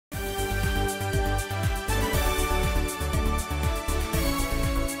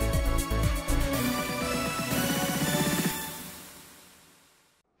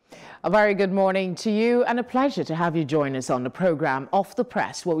A very good morning to you and a pleasure to have you join us on the program Off the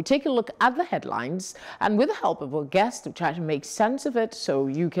Press, where we take a look at the headlines and with the help of our guests we try to make sense of it so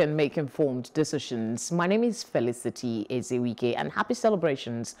you can make informed decisions. My name is Felicity Ezewike and happy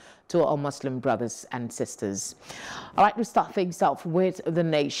celebrations to our Muslim brothers and sisters. All right, we start things off with The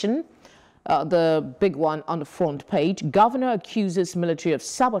Nation. The big one on the front page, Governor accuses military of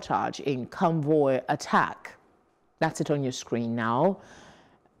sabotage in Convoy attack. That's it on your screen now.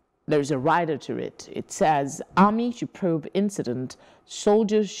 There's a rider to it. It says, Army to probe incident,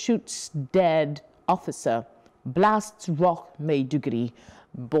 soldier shoots dead officer, blasts rock Maiduguri.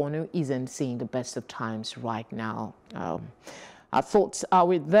 Bono isn't seeing the best of times right now. Our thoughts are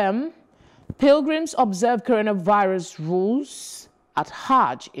with them. Pilgrims observe coronavirus rules at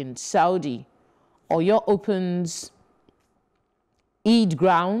Hajj in Saudi. Oyo opens Eid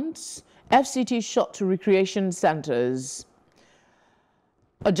grounds. FCT shot to recreation centers.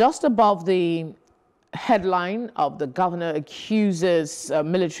 Just above the headline of the governor accuses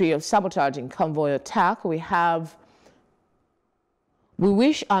military of sabotaging convoy attack, we have, we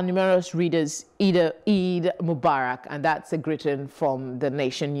wish our numerous readers Eid Mubarak, and that's a greeting from The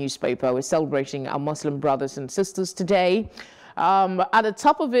Nation newspaper. We're celebrating our Muslim brothers and sisters today. At the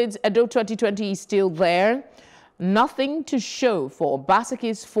top of it, Edo 2020 is still there. Nothing to show for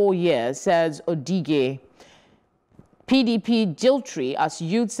Obaseki's 4 years, says Odige. PDP jiltry as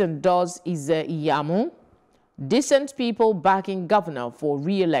youths endorse Ize Iyamu. Decent people backing governor for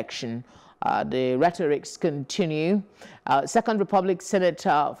re-election. The rhetorics continue. Second Republic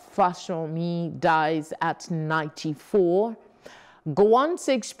Senator Fashomi dies at 94. Gowon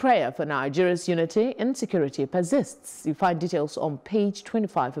seeks prayer for Nigeria's unity. Insecurity persists. You find details on page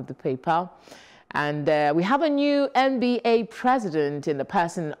 25 of the paper. And we have a new NBA president in the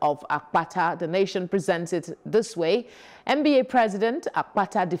person of Akpata. The Nation presents it this way. NBA president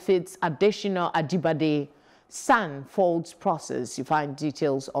Akpata defeats additional Ajibade. San folds process. You find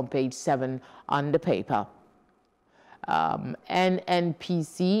details on page 7 on the paper.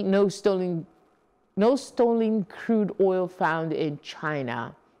 NNPC, no stolen crude oil found in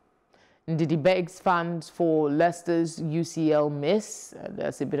China. Ndidi begs fans for Leicester's UCL miss.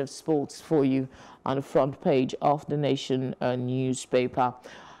 There's a bit of sports for you on the front page of The Nation newspaper.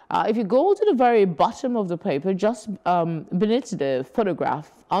 If you go to the very bottom of the paper, just beneath the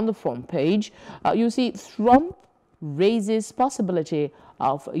photograph on the front page, you'll see Trump raises possibility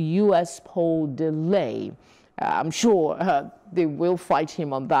of U.S. poll delay. I'm sure they will fight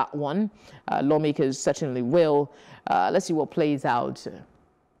him on that one. Lawmakers certainly will. Let's see what plays out.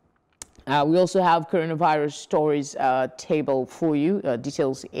 We also have coronavirus stories table for you,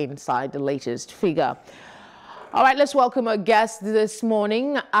 details inside the latest figure. All right, let's welcome our guest this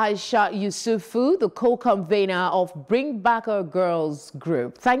morning, Aisha Yusufu, the co-convener of Bring Back Our Girls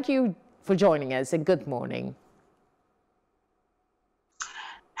group. Thank you for joining us and good morning.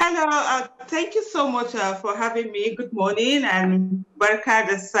 Hello, thank you so much for having me. Good morning and Barka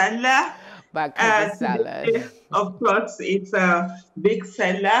de Sallah. Of course, it's a big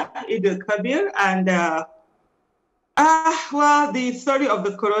Sallah, Eid al-Kabir, and well, the story of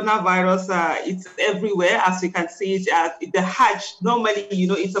the coronavirus, it's everywhere, as you can see it. The Hajj, normally, you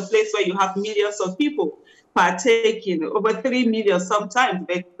know, it's a place where you have millions of people partaking, over 3 million sometimes,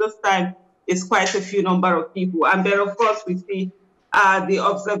 but this time it's quite a few number of people. And then, of course, we see the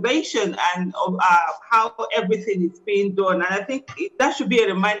observation and how everything is being done. And I think that should be a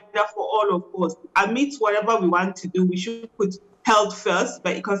reminder for all of us. Amidst whatever we want to do, we should put health first,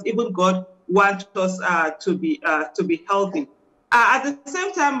 because even God wants us to be healthy. At the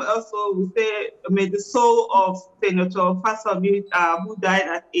same time, also, we say, may the soul of Senator Fashomi, who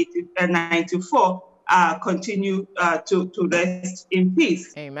died at 94, continue to rest in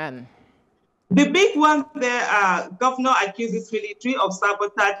peace. Amen. The big one there, governor accuses military of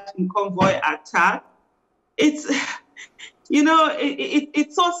sabotage in convoy attack. It's, you know,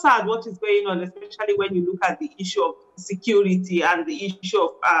 it's so sad what is going on, especially when you look at the issue of security and the issue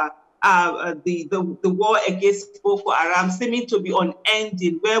of the war against Boko Haram seeming to be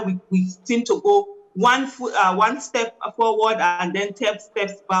unending, where we seem to go one step forward and then 10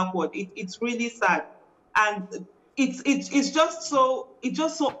 steps backward. It's really sad. And it's just so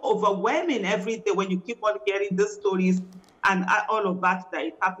overwhelming every day when you keep on hearing the stories and all of that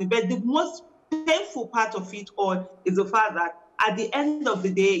is happening. But the most painful part of it all is the fact that at the end of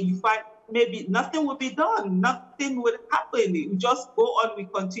the day, you find maybe nothing will be done, nothing will happen. We just go on, we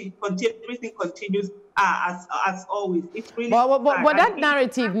continue everything continues as always. It's really sad. But that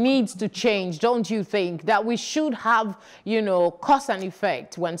narrative needs to change, don't you think? That we should have, you know, cause and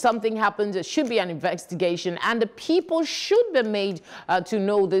effect. When something happens, there should be an investigation, and the people should be made to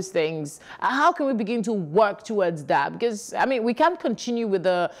know these things. How can we begin to work towards that? Because, I mean, we can't continue with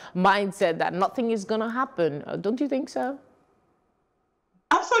the mindset that nothing is going to happen. Don't you think so?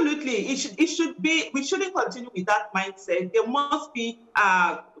 Absolutely. It should be, we shouldn't continue with that mindset. There must be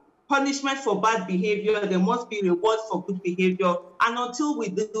punishment for bad behavior. There must be rewards for good behavior. And until we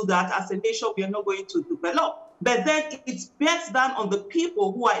do that, as a nation, we are not going to develop. But then it's based down on the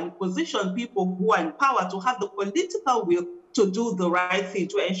people who are in position, people who are in power, to have the political will to do the right thing,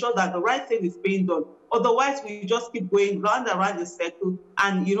 to ensure that the right thing is being done. Otherwise, we just keep going round and round the circle.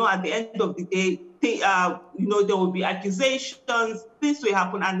 And, you know, at the end of the day, you know, there will be accusations, things will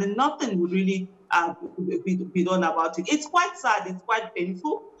happen, and then nothing will really be done about it. It's quite sad, it's quite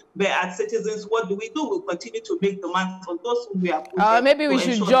painful. But as citizens, what do? We'll continue to make demands on those who we are. Maybe we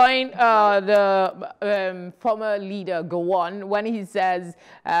should join the former leader, Gowon, when he says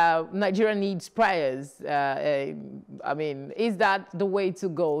Nigeria needs prayers. I mean, is that the way to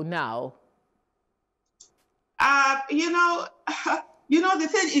go now? You know, the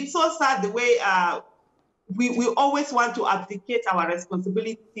thing, it's so sad the way we always want to abdicate our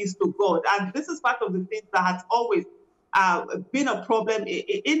responsibilities to God. And this is part of the things that has always been a problem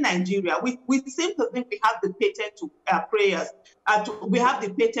in Nigeria. We seem to think we have the patent to prayers. We have the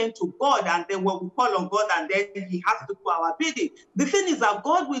patent to God, and then when we call on God, and then he has to do our bidding. The thing is that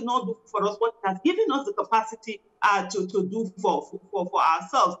God will not do for us what he has given us the capacity to do for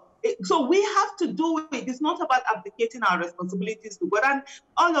ourselves. So we have to do it. It's not about abdicating our responsibilities to God. And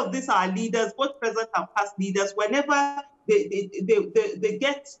all of these are leaders, both present and past leaders, whenever they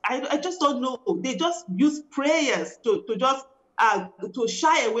get, I just don't know, they just use prayers to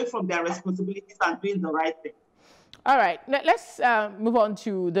shy away from their responsibilities and doing the right thing. All right, let's move on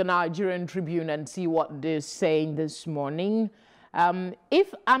to the Nigerian Tribune and see what they're saying this morning.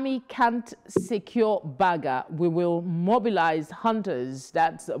 If army can't secure Baga, we will mobilize hunters.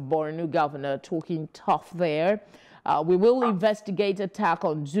 That's Borno governor talking tough there. We will investigate attack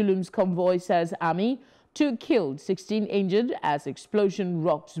on Zulum's convoy, says army. 2 killed, 16 injured as explosion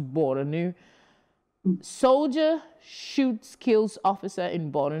rocks Borno. Soldier shoots, kills officer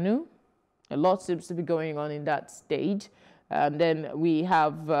in Borno. A lot seems to be going on in that state. And then we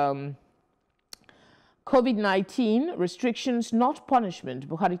have COVID-19 restrictions, not punishment.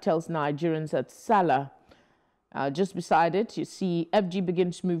 Buhari tells Nigerians at Salah. Just beside it, you see FG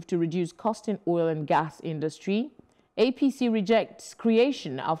begins move to reduce cost in oil and gas industry. APC rejects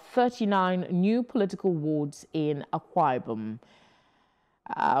creation of 39 new political wards in Akwa Ibom.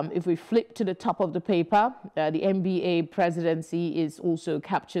 If we flip to the top of the paper, the NBA presidency is also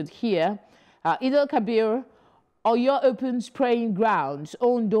captured here. Idil Kabir, Oyo opens praying grounds.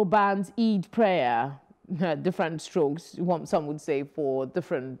 Ondo bans Eid prayer. Different strokes, some would say, for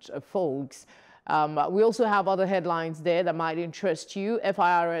different folks. We also have other headlines there that might interest you.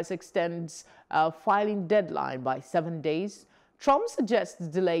 FIRS extends filing deadline by 7 days. Trump suggests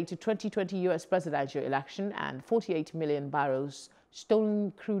delay to 2020 U.S. presidential election, and 48 million barrels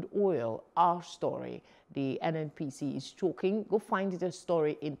stolen crude oil. Our story. The NNPC is talking. Go find it, a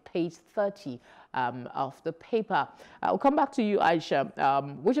story in page 30 of the paper. I'll come back to you,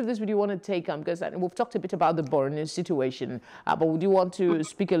 Aisha. Which of this would you want to take on? Because we've talked a bit about the Borno situation, but would you want to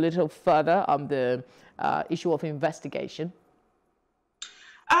speak a little further on the issue of investigation?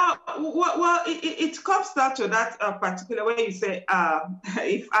 Well, it comes down to that particular way you say,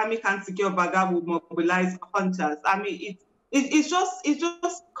 if army can't secure Baga, will mobilize hunters. I mean, it's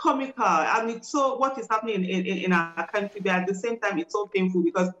just comical. I mean, so what is happening in our country, but at the same time, it's so painful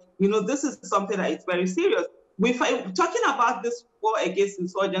because, you know, this is something that is very serious. We're talking about this war against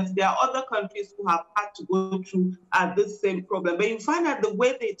insurgents. There are other countries who have had to go through this same problem. But you find that the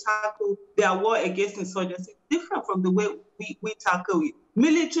way they tackle their war against insurgents is different from the way we tackle it.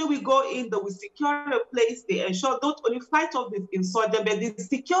 Military, we go in, we secure a place, they ensure not only fight off the insurgents, but they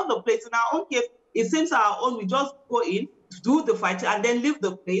secure the place. In our own case, it seems our own, we just go in, do the fighting, and then leave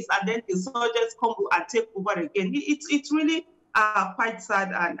the place, and then the insurgents come and take over again. It's really quite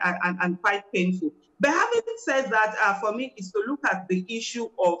sad and quite painful. But having said that, for me, is to look at the issue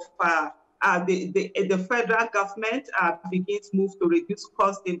of the federal government begins move to reduce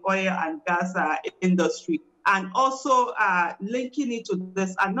cost in oil and gas industry. and also linking it to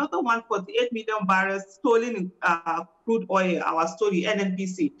this, another one, 48 million barrels stolen crude oil, our story,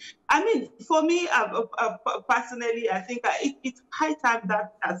 NNPC. I mean, for me, personally, I think it's high time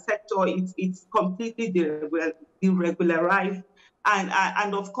that sector it's completely deregularized.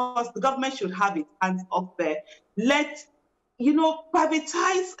 And of course, the government should have its hands up there. Let,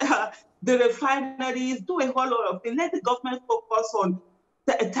 privatize the refineries, do a whole lot of things. Let the government focus on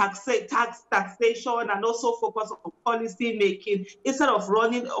taxation and also focus on policy making instead of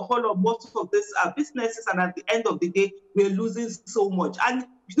running a whole lot most of these businesses. And at the end of the day, we're losing so much. And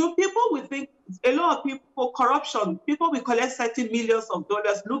people will think, a lot of people, corruption, people will collect certain millions of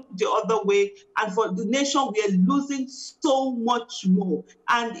dollars, look the other way, and for the nation, we are losing so much more.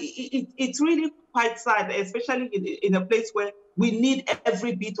 And it's really quite sad, especially in a place where we need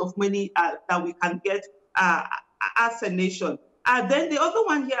every bit of money that we can get as a nation. Then the other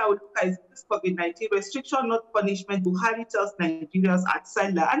one here I would look at is this COVID-19 restriction, not punishment. Buhari tells Nigerians at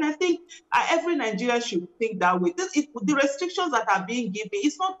Salah. And I think every Nigerian should think that way. The restrictions that are being given,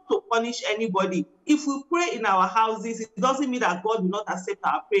 it's not to punish anybody. If we pray in our houses, it doesn't mean that God will not accept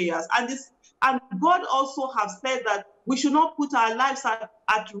our prayers. And God also have said that we should not put our lives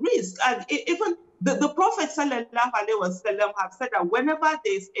at risk. And even the Prophet Sallallahu Alaihi Wasallam have said that whenever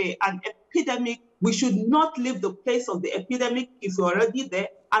there's an epidemic, we should not leave the place of the epidemic if you're already there,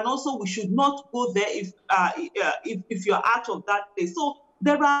 and also we should not go there if you're out of that place. So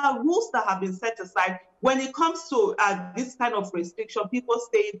there are rules that have been set aside when it comes to this kind of restriction. People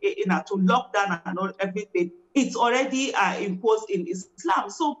stay to lockdown and all everything. It's already imposed in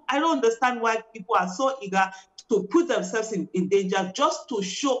Islam. So I don't understand why people are so eager to put themselves in danger just to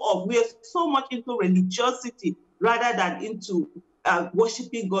show off. We are so much into religiosity rather than into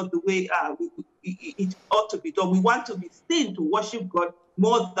worshiping God the way it ought to be done. We want to be seen to worship God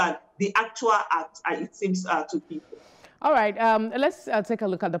more than the actual act, it seems to people. All right, let's take a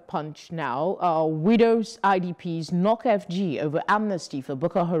look at the Punch now. Widows IDPs knock FG over amnesty for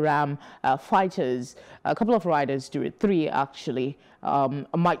Boko Haram fighters. A couple of riders do it, 3 actually.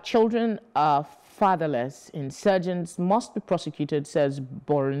 My children are fatherless. Insurgents must be prosecuted, says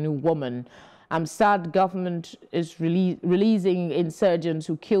Borno woman. I'm sad government is releasing insurgents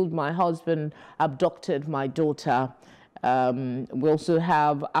who killed my husband, abducted my daughter. We also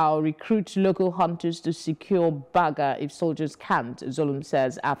have our recruit local hunters to secure Baga if soldiers can't, Zulum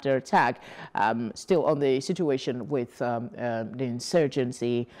says after attack. Still on the situation with the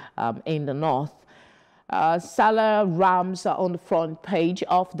insurgency in the north. Salah rams are on the front page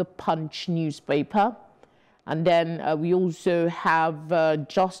of the Punch newspaper. And then we also have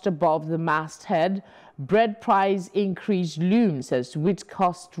just above the masthead, bread price increase looms, says wheat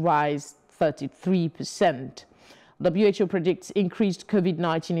cost rise 33%. WHO predicts increased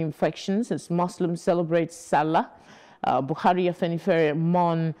COVID-19 infections as Muslims celebrate Salah. Buhari Afenifere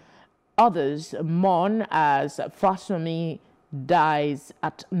mourn, others mourn as Fasumi dies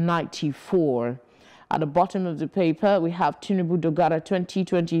at 94. At the bottom of the paper, we have Tinubu Dogara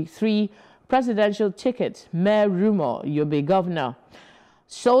 2023 presidential ticket, Mayor rumor, Yobe governor.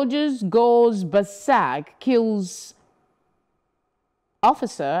 Soldiers goes berserk, kills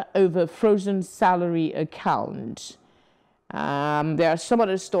officer over frozen salary account. There are some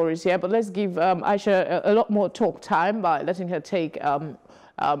other stories here, but let's give Aisha a lot more talk time by letting her take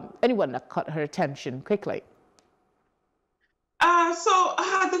anyone that caught her attention quickly.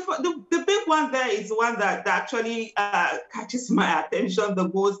 The big one there is the one that actually catches my attention the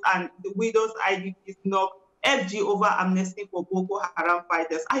most, and the widows IDPs knock FG over amnesty for Boko Haram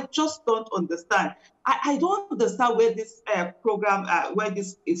fighters. I just don't understand. I don't understand where this program, where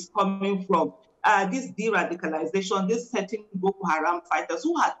this is coming from. This de-radicalization, this setting Boko Haram fighters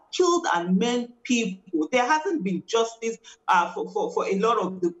who had killed and maimed people. There hasn't been justice for a lot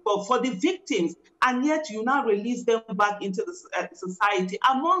of for the victims, and yet you now release them back into the society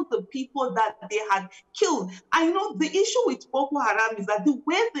among the people that they had killed. I know the issue with Boko Haram is that the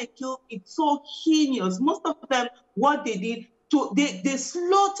way they killed, it's so heinous. Most of them, what they did, they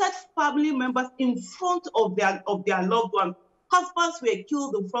slaughtered family members in front of their loved ones. Husbands were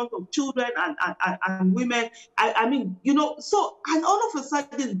killed in front of children and women. I mean, so, and all of a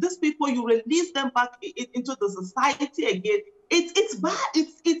sudden, these people, you release them back into the society again. It's bad.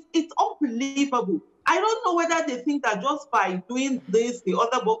 It's unbelievable. I don't know whether they think that just by doing this, the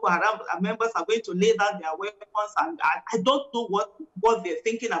other Boko Haram members are going to lay down their weapons, and I don't know what they're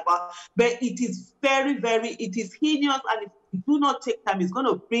thinking about, but it is very, it is heinous, and if you do not take time, it's going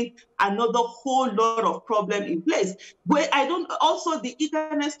to bring another whole lot of problem in place. But also the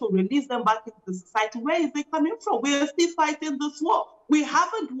eagerness to release them back into the society, where is it coming from? We are still fighting this war. We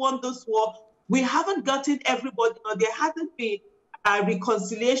haven't won this war. we haven't gotten everybody, there hasn't been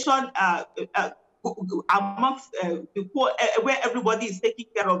reconciliation amongst people where everybody is taking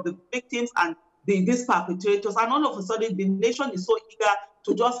care of the victims and these perpetrators, and all of a sudden the nation is so eager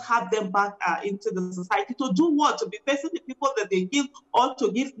to just have them back into the society to do what? To be facing the people that they give, or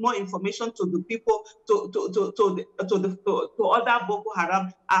to give more information to the people, to other Boko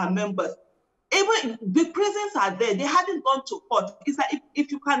Haram members. Even the prisons are there. They hadn't gone to court. It's like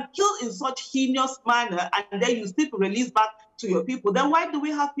if you can kill in such heinous manner and then you still release back to your people, then why do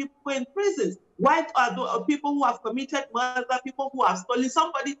we have people in prisons? Why are people who have committed murder, people who have stolen?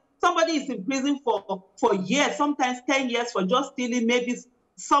 Somebody is in prison for years, sometimes 10 years, for just stealing maybe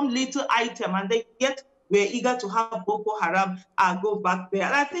some little item, and they we're eager to have Boko Haram go back there.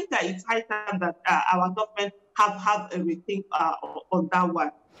 And I think that it's high time that our government have a rethink on that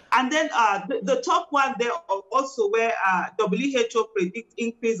one. And then the top one there also, where WHO predicts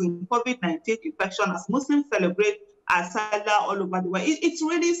increase in COVID-19 infection as Muslims celebrate Salah all over the world. It's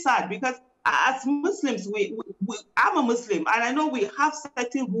really sad because as Muslims, I'm a Muslim, and I know we have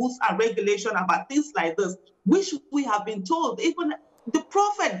certain rules and regulations about things like this, which we have been told. Even the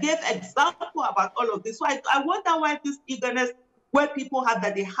Prophet gave example about all of this. So I wonder why this eagerness where people have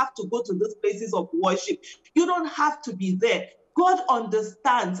that they have to go to these places of worship. You don't have to be there. God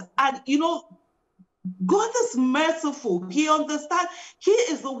understands, and God is merciful. He understands.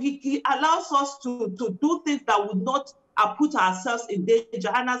 He allows us to do things that would not put ourselves in danger.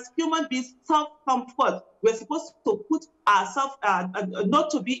 And as human beings, self-comfort, we're supposed to put ourselves not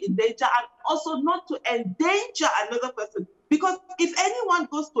to be in danger, and also not to endanger another person. Because if anyone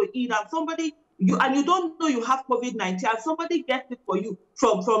goes to eat and somebody you don't know you have COVID-19 and somebody gets it for you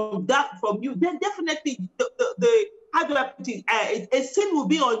from you, then definitely the how do I put it? A sin will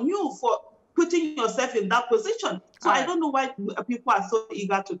be on you for putting yourself in that position. So I don't know why people are so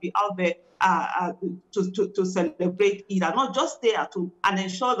eager to be out there to celebrate Eid, and not just stay at home and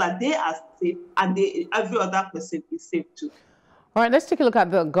ensure that they are safe and every other person is safe too. All right, let's take a look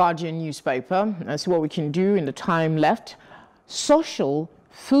at the Guardian newspaper and see what we can do in the time left. Social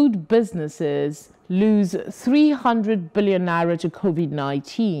food businesses lose 300 billion naira to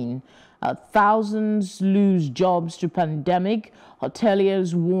COVID-19. Thousands lose jobs to pandemic.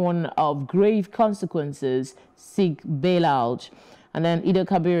 Hoteliers warn of grave consequences, seek bailout. And then Ida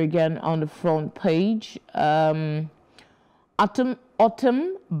Kabir again on the front page. Autumn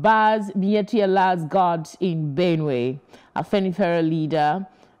bars Mieti Allah's gods in Benue. A Fenifera leader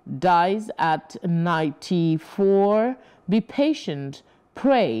dies at 94. Be patient,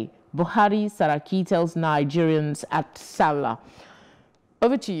 pray. Buhari Saraki tells Nigerians at Salah.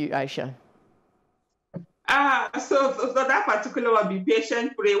 Over to you, Aisha. So that particular one, be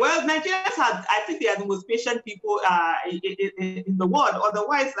patient, pray. Well, Nigerians I think they are the most patient people in the world.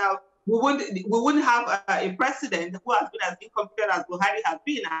 Otherwise, we wouldn't have a president who has been as incompetent as Buhari has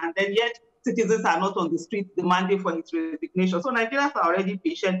been, and then yet citizens are not on the street demanding for his resignation. So Nigerians are already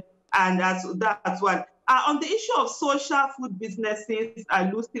patient, and that's one. On the issue of social food businesses,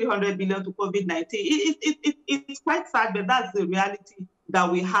 lose 300 billion to COVID-19. It's quite sad, but that's the reality that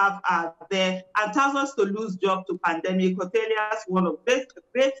we have there. And thousands to lose jobs to pandemic. Hoteliers, one of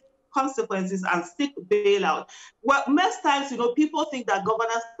great consequences, and seek bailout. Well, most times, people think that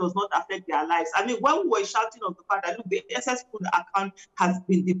governance does not affect their lives. I mean, when we were shouting on the fact that, look, the SS food account has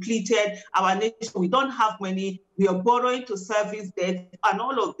been depleted, our nation, we don't have money, we are borrowing to service debt, and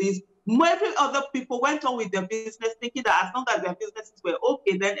all of this. Every other people went on with their business thinking that as long as their businesses were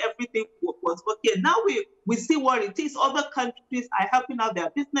okay, then everything was okay. Now we see what it is. Other countries are helping out their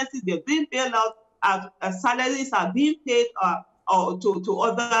businesses. They're doing bailouts. Salaries are being paid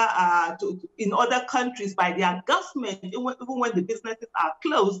in other countries by their government, even when the businesses are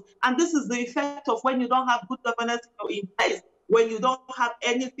closed. And this is the effect of when you don't have good governance in place, when you don't have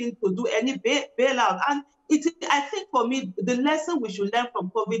anything to do, any bailout. And I think for me, the lesson we should learn from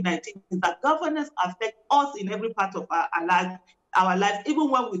COVID-19 is that governance affects us in every part of our lives, even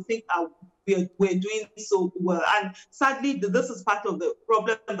when we think we're doing so well. And sadly, this is part of the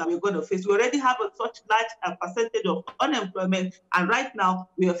problem that we're going to face. We already have such large percentage of unemployment, and right now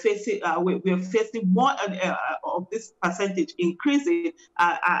we are facing more of this percentage increasing,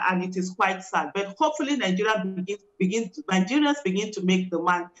 and it is quite sad. But hopefully, Nigerians begin to make the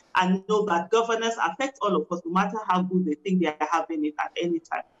man and know that governance affects all of us, no matter how good they think they are having it at any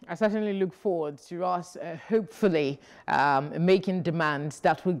time. I certainly look forward to us hopefully making demands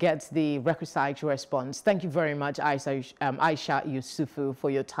that will get the requisite response. Thank you very much, Aisha Yusufu, for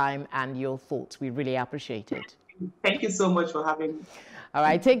your time and your thoughts. We really appreciate it. Thank you so much for having me. All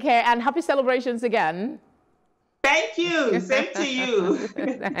right, take care and happy celebrations again. Thank you. Same to you.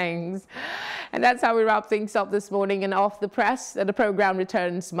 Thanks. And that's how we wrap things up this morning in Off the Press. The program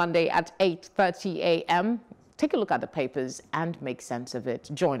returns Monday at 8:30 a.m. Take a look at the papers and make sense of it.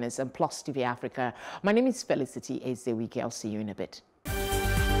 Join us on Plus TV Africa. My name is Felicity Ezewike. I'll see you in a bit.